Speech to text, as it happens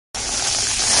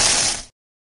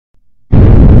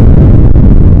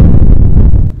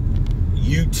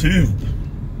YouTube.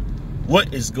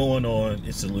 What is going on?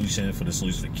 It's Solution for the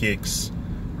Solution for Kicks.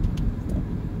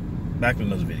 Back with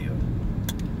another video.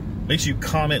 Make sure you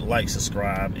comment, like,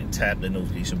 subscribe, and tap the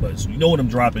notification button so you know when I'm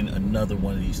dropping another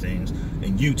one of these things,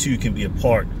 and you too can be a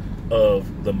part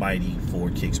of the mighty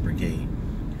 4 Kicks Brigade.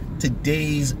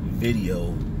 Today's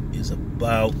video is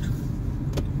about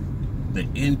the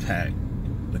impact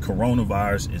the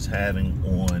coronavirus is having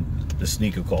on the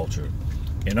sneaker culture.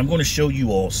 And I'm going to show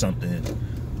you all something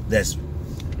that's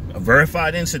a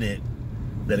verified incident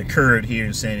that occurred here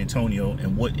in San Antonio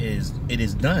and what it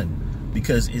is done,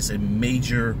 because it's a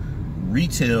major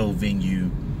retail venue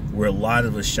where a lot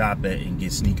of us shop at and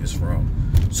get sneakers from.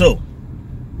 So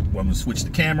I'm going to switch the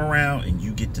camera around and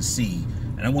you get to see,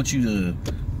 and I want you to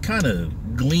kind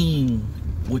of glean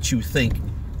what you think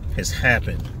has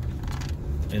happened,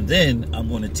 and then I'm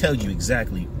going to tell you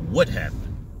exactly what happened.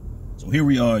 So here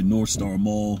we are at North Star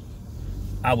Mall.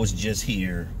 I was just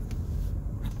here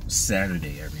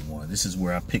Saturday, everyone. This is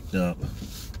where I picked up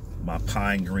my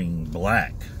pine green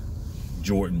black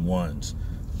Jordan 1s.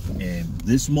 And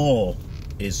this mall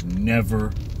is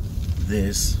never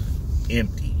this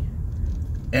empty.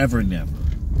 Ever, never.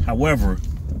 However,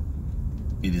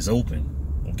 it is open.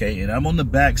 Okay, and I'm on the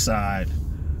back side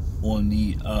on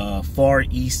the far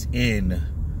east end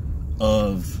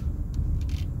of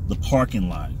the parking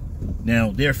lot.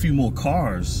 Now, there are a few more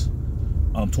cars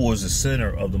towards the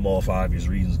center of the mall for obvious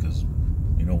reasons, because,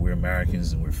 you know, we're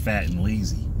Americans and we're fat and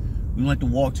lazy. We don't like to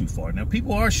walk too far. Now,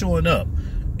 people are showing up,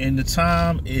 and the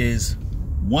time is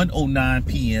 1:09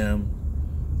 p.m.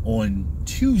 on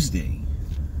Tuesday,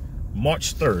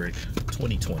 March 3rd,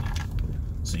 2020.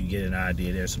 So you get an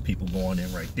idea. There's some people going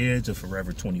in right there to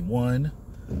Forever 21.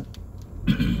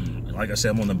 Like I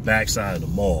said, I'm on the back side of the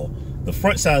mall. The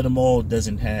front side of the mall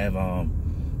doesn't have a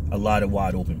lot of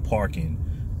wide open parking.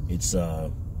 It's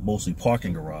mostly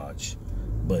parking garage.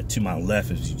 But to my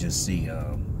left, as you just see,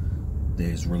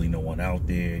 there's really no one out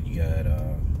there. You got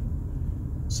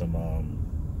some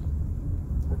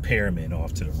repairmen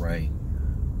off to the right.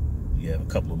 You have a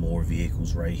couple of more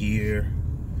vehicles right here.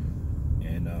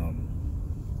 And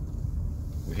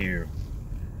we're here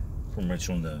pretty much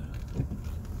on the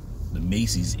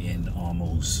Macy's end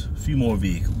almost. A few more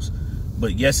vehicles.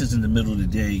 But yes, it's in the middle of the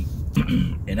day.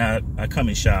 And I come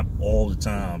and shop all the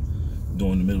time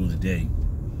during the middle of the day,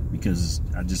 because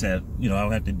I just have, you know, I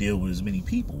don't have to deal with as many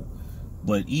people.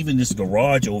 But even this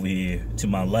garage over here to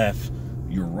my left,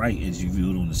 your right, as you view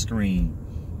it on the screen,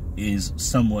 is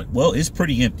somewhat, well, it's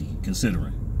pretty empty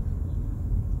considering,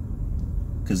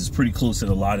 because it's pretty close to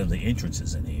a lot of the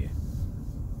entrances in here.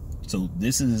 So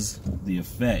this is the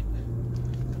effect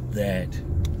that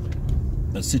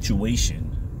a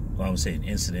situation, well, I would say an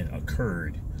incident,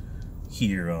 occurred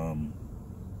here a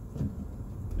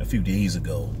few days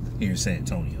ago here in San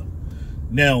Antonio.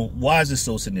 Now, why is this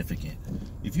so significant?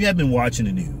 If you have been watching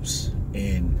the news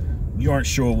and you aren't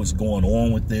sure what's going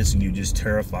on with this and you're just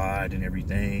terrified and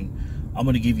everything, I'm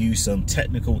going to give you some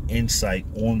technical insight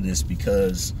on this,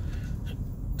 because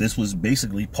this was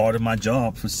basically part of my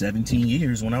job for 17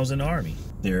 years when I was in the Army.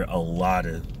 There are a lot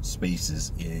of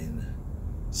spaces in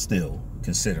still,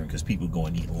 considering, because people go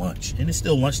and eat lunch, and it's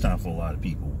still lunchtime for a lot of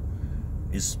people.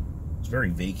 It's very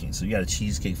vacant. So you got a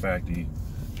Cheesecake Factory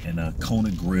and a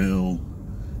Kona Grill.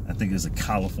 I think there's a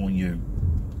California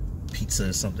Pizza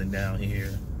or something down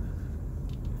here,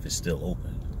 if it's still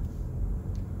open.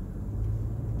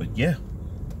 But yeah,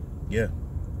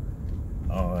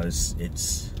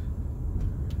 it's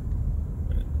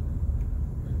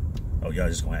oh, y'all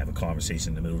just gonna have a conversation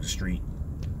in the middle of the street?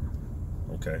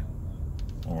 Okay,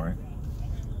 all right.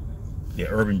 Yeah,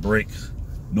 Urban Brick.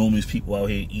 Normally there's people out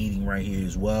here eating right here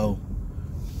as well,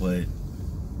 but, you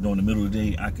know, in the middle of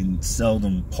the day, I can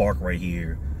seldom park right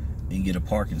here and get a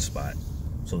parking spot.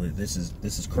 So this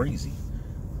is crazy.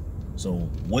 So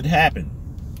what happened?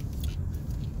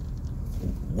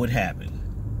 What happened?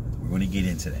 We're going to get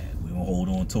into that. We're going to hold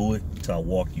on to it until I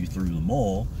walk you through the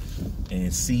mall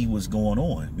and see what's going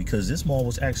on, because this mall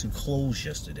was actually closed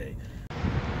yesterday.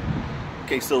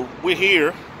 Okay, so we're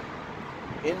here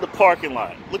in the parking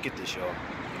lot. Look at this, y'all.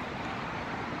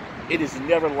 It is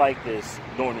never like this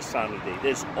during this time of the day.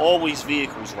 There's always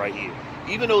vehicles right here.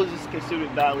 Even though this is considered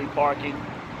valet parking,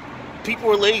 people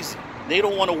are lazy. They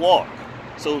don't want to walk.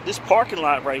 So this parking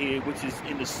lot right here, which is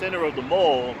in the center of the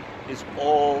mall, is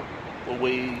all the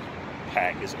way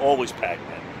packed. It's always packed,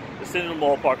 man. The center of the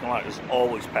mall parking lot is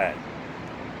always packed.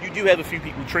 You do have a few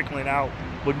people trickling out,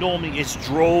 but normally it's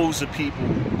droves of people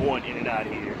going in and out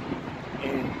of here.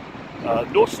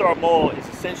 And North Star Mall is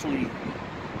essentially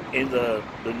in the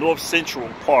north central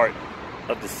part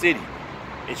of the city.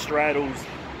 It straddles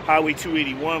Highway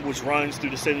 281, which runs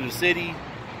through the center of the city,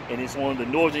 and it's on the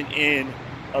northern end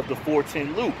of the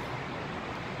 410 loop.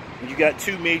 And you got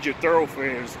two major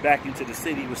thoroughfares back into the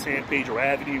city with San Pedro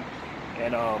Avenue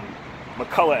and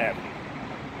McCullough Avenue.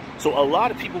 So a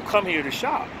lot of people come here to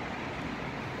shop.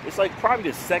 It's like probably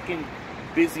the second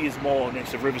busiest mall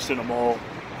next to River Center Mall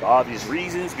for obvious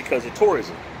reasons, because of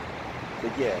tourism.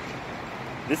 But yeah,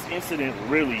 this incident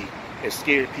really has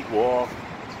scared people off.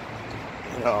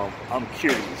 And I'm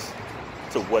curious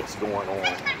to what's going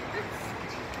on.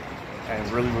 I'm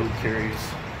really, really curious.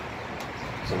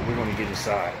 So we're going to get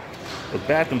inside. The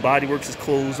Bath and Body Works is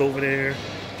closed over there.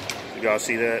 You guys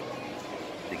see that?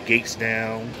 The gate's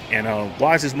down. And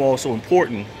why is this mall so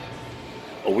important?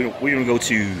 Oh, we're going to go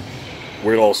to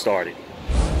where it all started.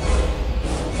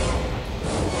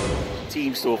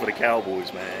 Team store for the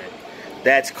Cowboys, man.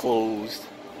 That's closed.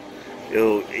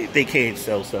 They can't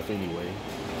sell stuff anyway.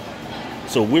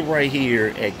 So we're right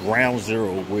here at ground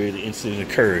zero where the incident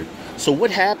occurred. So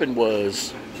what happened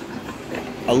was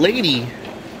a lady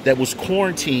that was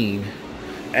quarantined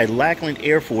at Lackland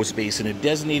Air Force Base in a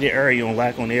designated area on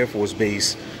Lackland Air Force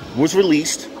Base was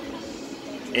released,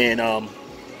 and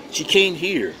she came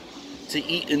here to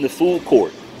eat in the food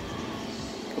court.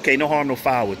 Okay, no harm, no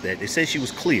foul with that. They said she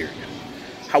was cleared.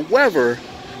 However,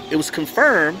 it was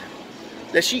confirmed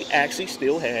that she actually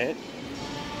still had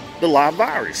the live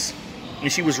virus,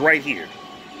 and she was right here.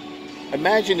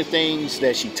 Imagine the things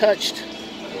that she touched,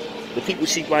 the people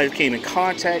she might have came in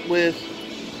contact with,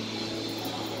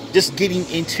 just getting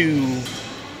into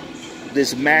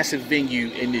this massive venue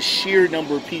and the sheer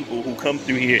number of people who come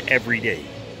through here every day.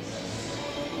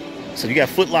 So you got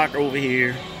Foot Locker over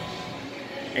here,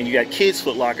 and you got Kids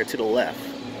Foot Locker to the left.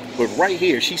 But right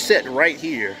here, she sat right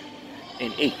here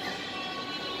and ate.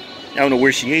 I don't know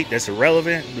where she ate, that's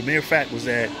irrelevant. The mere fact was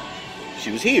that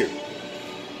she was here.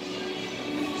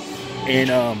 And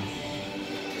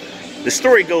the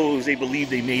story goes, they believe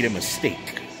they made a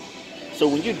mistake. So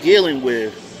when you're dealing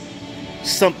with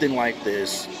something like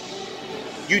this,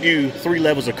 you do 3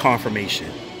 levels of confirmation.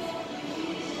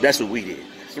 That's what we did.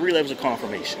 3 levels of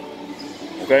confirmation.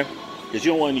 Okay? Because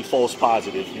you don't want any false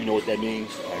positives. You know what that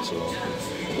means? All right,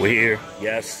 so we're here.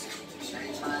 Yes.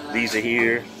 These are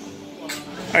here.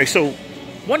 All right, so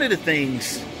one of the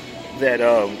things that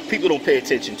people don't pay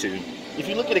attention to, if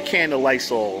you look at a can of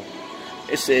Lysol,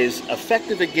 it says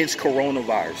effective against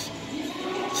coronavirus.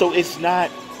 So it's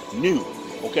not new,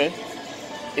 okay?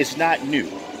 It's not new.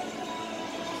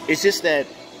 It's just that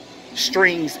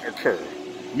strains occur,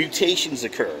 mutations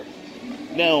occur.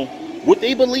 Now, what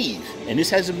they believe, and this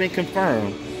hasn't been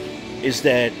confirmed, is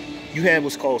that you have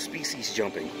what's called species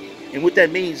jumping. And what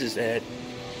that means is that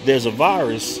there's a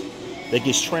virus that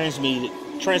gets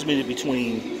transmitted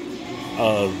between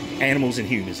animals and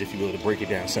humans, if you will, to break it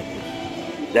down simply.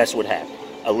 That's what happened.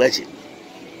 Allegedly.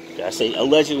 I say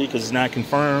allegedly because it's not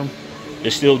confirmed.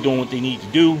 They're still doing what they need to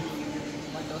do.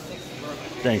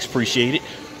 Thanks, appreciate it.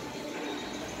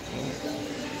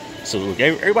 So look,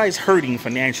 everybody's hurting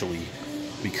financially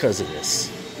because of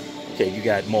this. Okay, you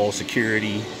got mall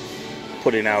security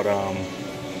putting out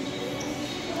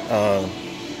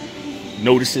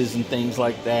notices and things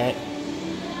like that.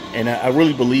 And I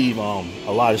really believe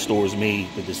a lot of stores made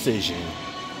the decision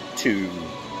to,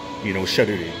 you know,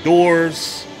 shutter their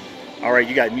doors. All right,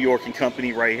 you got New York and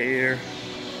Company right here.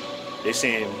 They're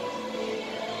saying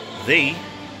they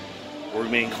will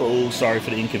remain closed. Sorry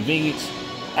for the inconvenience.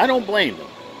 I don't blame them.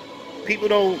 People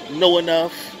don't know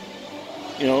enough.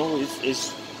 You know,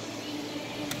 it's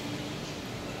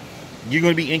you're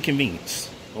going to be inconvenienced.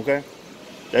 Okay,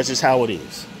 that's just how it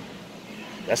is.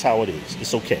 That's how it is.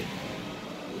 It's okay.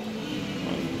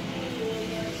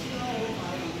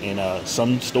 And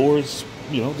some stores,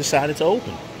 you know, decided to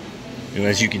open, you know,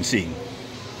 as you can see.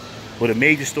 But a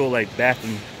major store like Bath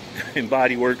and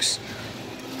Body Works,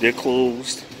 they're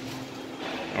closed.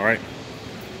 All right.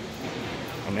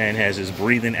 My man has his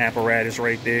breathing apparatus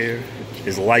right there,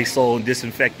 his Lysol and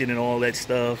disinfectant and all that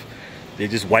stuff. They're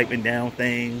just wiping down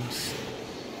things.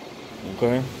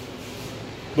 Okay.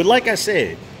 But like I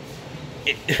said,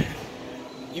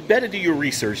 you better do your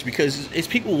research, because it's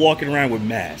people walking around with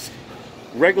masks.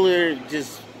 Regular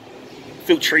just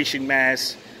filtration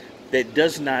mask that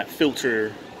does not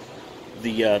filter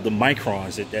the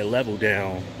microns at that level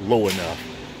down low enough.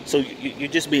 So you're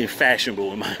just being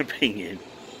fashionable, in my opinion.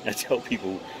 I tell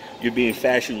people you're being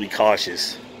fashionably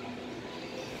cautious.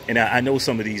 And I know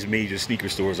some of these major sneaker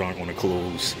stores aren't going to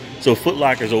close. So Foot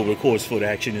Locker's over, of course, Foot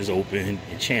Action is open,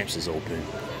 and Champs is open.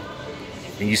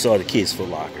 And you saw the Kids Foot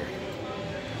Locker.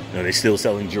 You know, they're still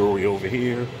selling jewelry over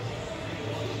here.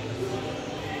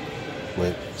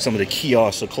 But some of the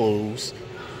kiosks are closed.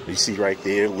 You see right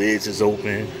there, lids is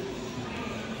open.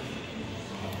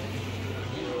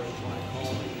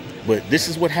 But this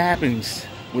is what happens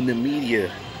when the media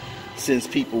sends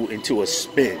people into a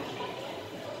spin.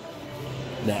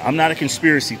 Now, I'm not a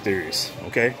conspiracy theorist,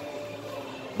 okay?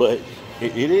 But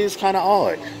it is kind of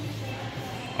odd.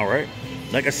 All right.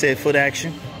 Like I said, foot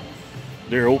action.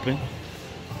 They're open.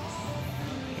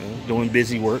 You know, doing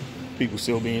busy work. People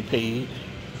still being paid.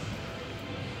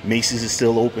 Macy's is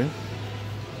still open.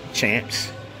 Champs.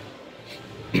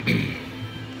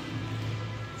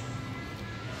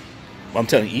 I'm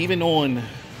telling you, even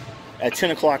at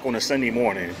 10 o'clock on a Sunday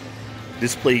morning,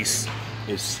 this place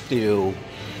is still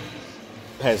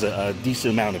has a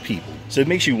decent amount of people. So it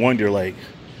makes you wonder, like,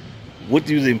 what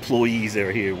do the employees that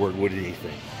are here work? What do they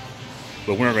think?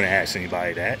 But we're not going to ask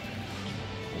anybody that.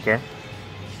 Okay?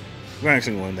 We're not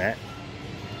asking anyone that.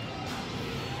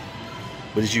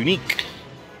 But it's unique.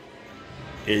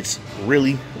 It's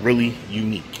really, really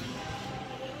unique.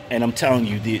 And I'm telling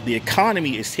you, the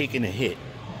economy is taking a hit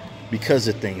because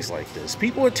of things like this.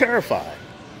 People are terrified.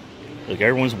 Like,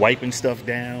 everyone's wiping stuff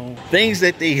down. Things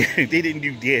that they didn't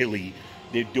do daily,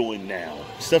 they're doing now.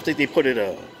 Stuff that they put at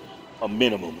a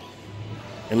minimum.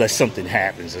 Unless something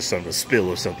happens, or a spill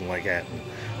or something like that.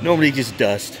 Normally just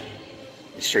dust.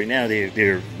 And straight now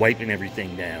they're wiping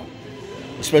everything down.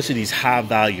 Especially these high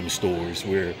volume stores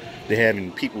where they're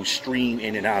having people stream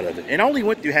in and out of it. And I only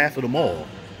went through half of the mall.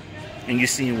 And you're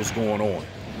seeing what's going on.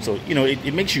 So, you know,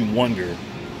 it makes you wonder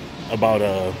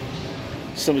about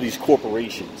some of these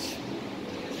corporations.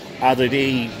 Either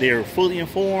they're fully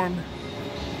informed,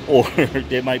 or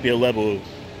there might be a level of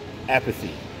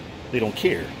apathy. They don't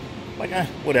care. Like,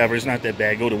 whatever, it's not that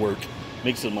bad. Go to work,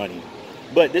 make some money.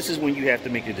 But this is when you have to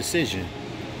make a decision.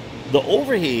 The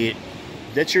overhead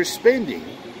that you're spending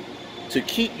to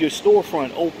keep your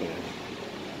storefront open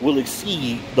will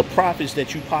exceed the profits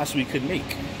that you possibly could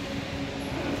make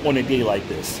on a day like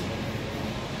this.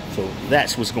 So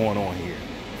that's what's going on here.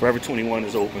 Forever 21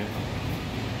 is open.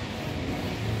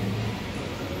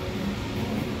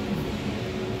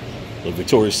 The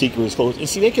Victoria's Secret is closed. And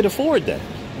see, they can afford that,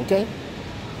 okay?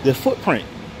 The footprint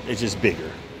is just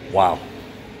bigger. Wow.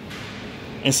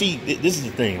 And see, this is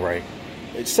the thing, right?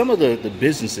 Some of the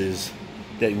businesses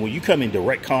that when you come in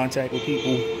direct contact with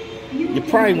people, you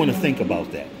probably want to think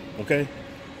about that, okay?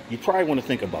 You probably want to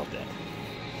think about that.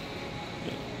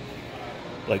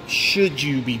 Like, should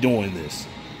you be doing this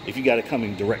if you got to come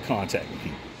in direct contact with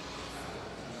people?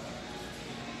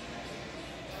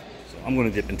 So I'm going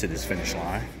to dip into this finish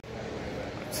line.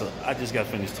 So I just got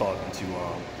finished talking to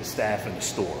the staff in the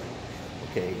store,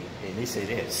 okay? And they say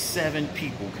they had 7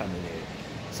 people coming in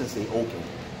since they opened.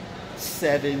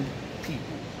 7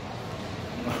 people.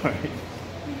 All right.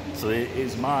 So it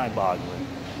is mind-boggling.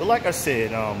 But like I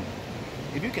said,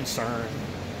 if you're concerned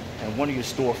and one of your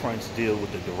storefronts deal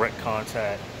with the direct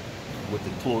contact with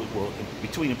the employee, well,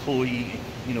 between employee,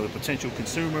 you know, a potential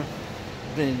consumer,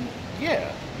 then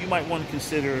yeah, you might want to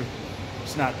consider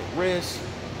it's not the risk.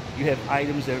 You have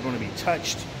items that are going to be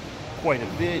touched quite a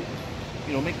bit.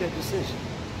 You know, make that decision.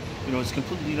 You know, there's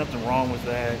completely nothing wrong with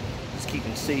that. Just keep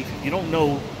them safe. If you don't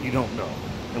know, you don't know.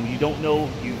 And when you don't know,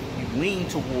 you lean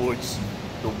towards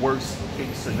the worst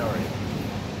case scenario.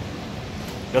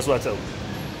 That's what I tell you.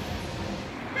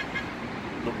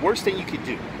 The worst thing you could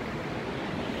do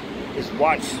is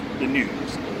watch the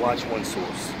news and watch one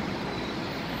source.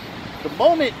 The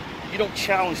moment you don't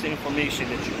challenge the information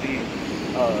that you're being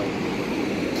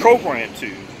programmed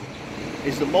to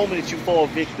is the moment that you fall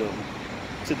victim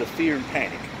to the fear and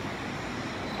panic.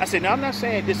 I said, now I'm not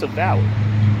saying disavow it,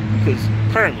 because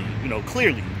currently, you know,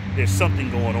 clearly there's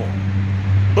something going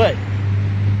on. But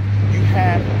you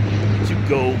have to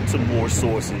go to more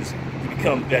sources to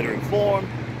become better informed,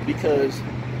 because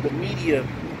the media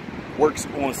works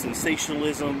on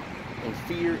sensationalism and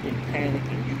fear and panic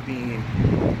and you being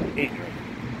ignorant.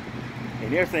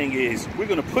 And their thing is, we're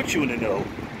going to put you in the know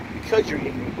because you're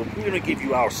ignorant, but we're going to give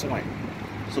you our slant.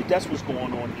 So that's what's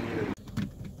going on here.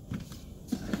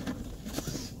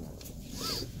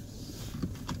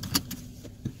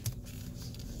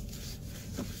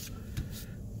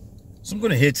 So I'm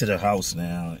going to head to the house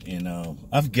now, and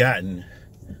I've gotten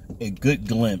a good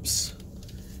glimpse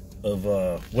of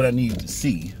what I need to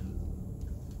see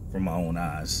from my own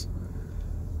eyes.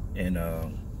 And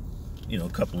you know, a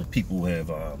couple of people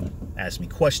have asked me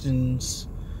questions,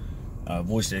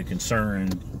 voiced their concern,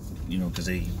 you know, because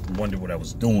they wonder what I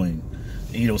was doing.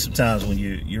 And, you know, sometimes when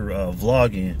you're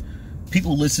vlogging,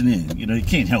 people listen in. You know, you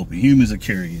can't help it. Humans are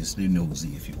curious. They're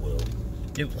nosy, if you will.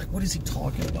 They're like, what is he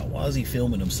talking about? Why is he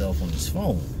filming himself on his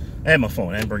phone? I had my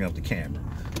phone. I didn't bring up the camera.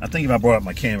 I think if I brought up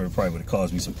my camera, it probably would have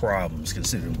caused me some problems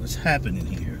considering what's happening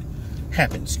here.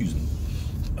 Excuse me.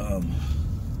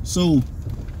 So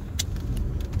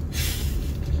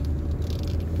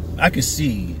I could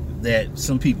see that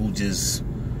some people just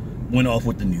went off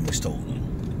what the news told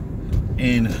them.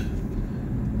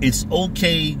 And it's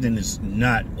okay, then it's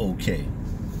not okay.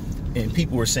 And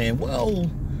people were saying, well,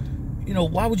 you know,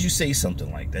 why would you say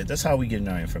something like that? That's how we get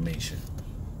our information.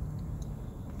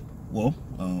 Well,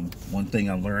 one thing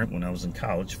I learned when I was in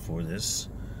college for this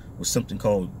was something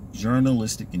called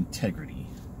journalistic integrity.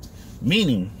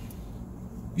 Meaning,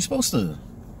 you're supposed to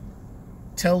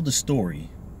tell the story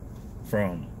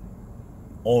from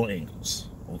all angles,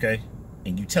 okay?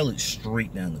 And you tell it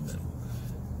straight down the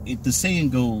middle. The saying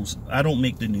goes, I don't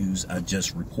make the news, I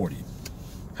just report it.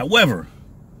 However,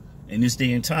 in this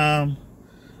day and time,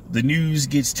 the news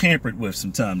gets tampered with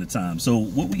from time to time. So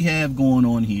what we have going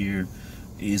on here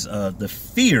is the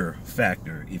fear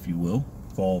factor, if you will,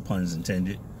 for all puns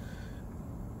intended.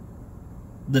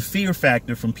 The fear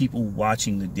factor from people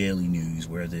watching the daily news,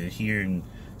 where they're here in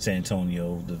San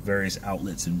Antonio, the various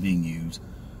outlets and venues,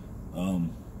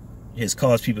 has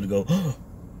caused people to go,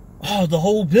 oh, the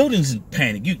whole building's in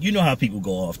panic. You know how people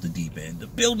go off the deep end. The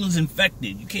building's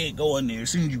infected. You can't go in there.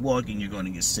 As soon as you walk in, you're going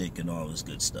to get sick and all this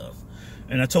good stuff.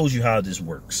 And I told you how this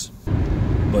works.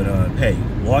 But, hey,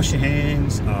 wash your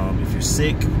hands. If you're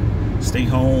sick, stay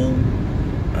home.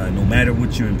 No matter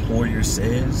what your employer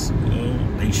says,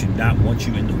 they should not want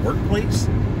you in the workplace.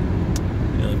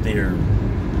 If they're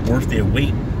worth their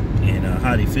weight and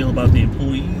how they feel about the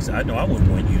employees, I know I wouldn't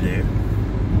want you there.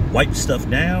 Wipe stuff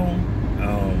down.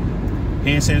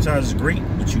 Hand sanitizer is great,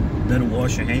 but you better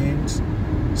wash your hands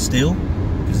still,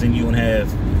 because then you won't have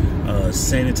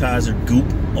sanitizer goop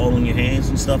all on your hands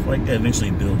and stuff like that. Eventually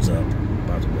it builds up,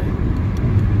 by the way.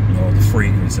 You know, the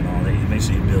fragrance and all that,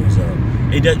 eventually it builds up.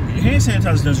 Hand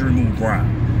sanitizer doesn't remove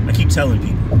grime. I keep telling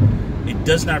people, it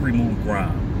does not remove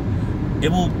grime. It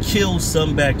will kill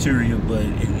some bacteria, but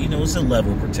you know, it's a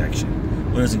level of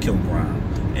protection. It doesn't kill grime.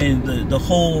 And the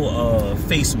whole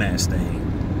face mask thing,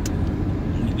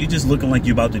 you're just looking like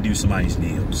you're about to do somebody's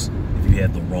nails if you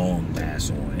have the wrong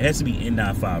mask on. It has to be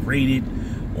N95 rated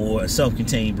or a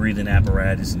self-contained breathing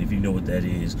apparatus, and if you know what that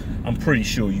is, I'm pretty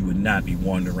sure you would not be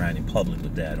wandering around in public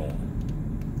with that on.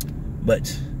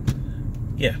 But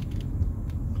yeah,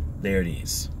 there it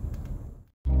is.